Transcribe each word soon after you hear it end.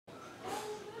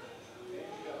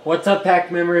What's up,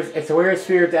 pack members? It's the Weird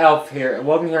Spirit Alpha here, and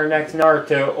welcome to our next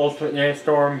Naruto Ultimate Ninja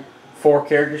Storm 4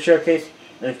 character showcase.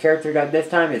 And the character we got this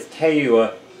time is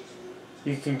Tayuya.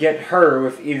 You can get her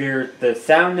with either the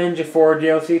Sound Ninja 4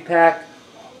 DLC pack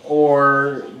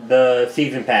or the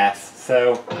Season Pass.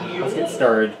 So, let's get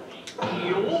started.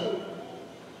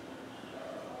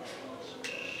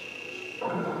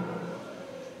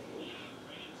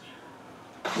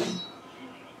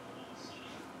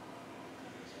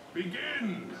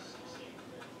 Begin!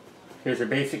 Here's her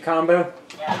basic combo.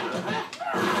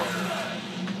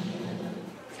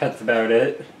 That's about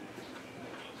it.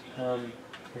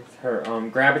 Here's her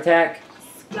grab attack.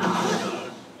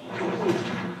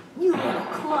 You little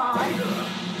clod.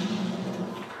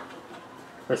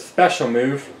 Her special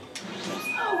move. It's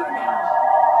over now.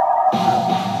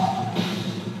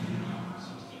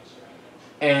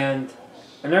 And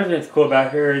another thing that's cool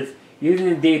about her is using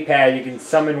the D-pad you can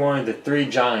summon one of the 3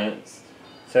 giants.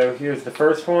 So here's the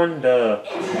first one, the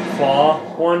claw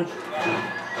one. So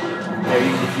you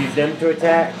can just use them to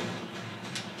attack.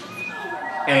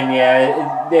 And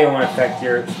yeah, they won't affect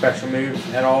your special moves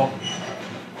at all.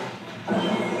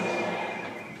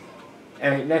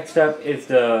 And next up is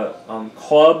the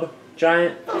club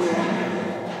giant.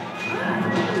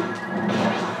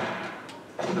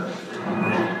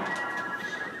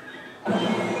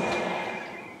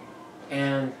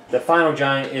 And the final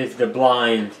giant is the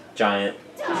blind giant.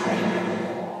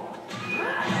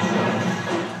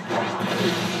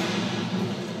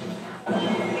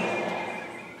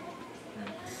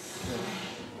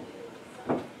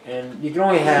 And you can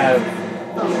only have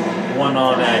one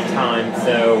on at a time,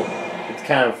 so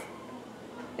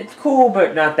it's cool,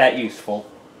 but not that useful.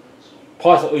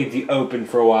 Plus, it leaves you open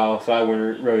for a while, so I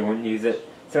really wouldn't use it.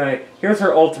 So anyway, here's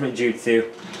her ultimate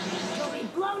jutsu. You'll be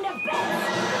blown to bits.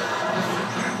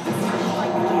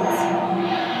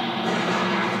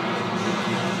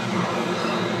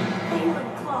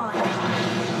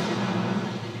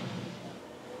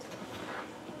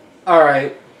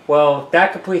 Alright, well,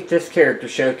 that completes this character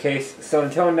showcase. So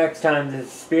until next time, this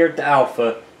is Spirit the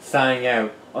Alpha signing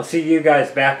out. I'll see you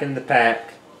guys back in the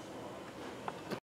pack.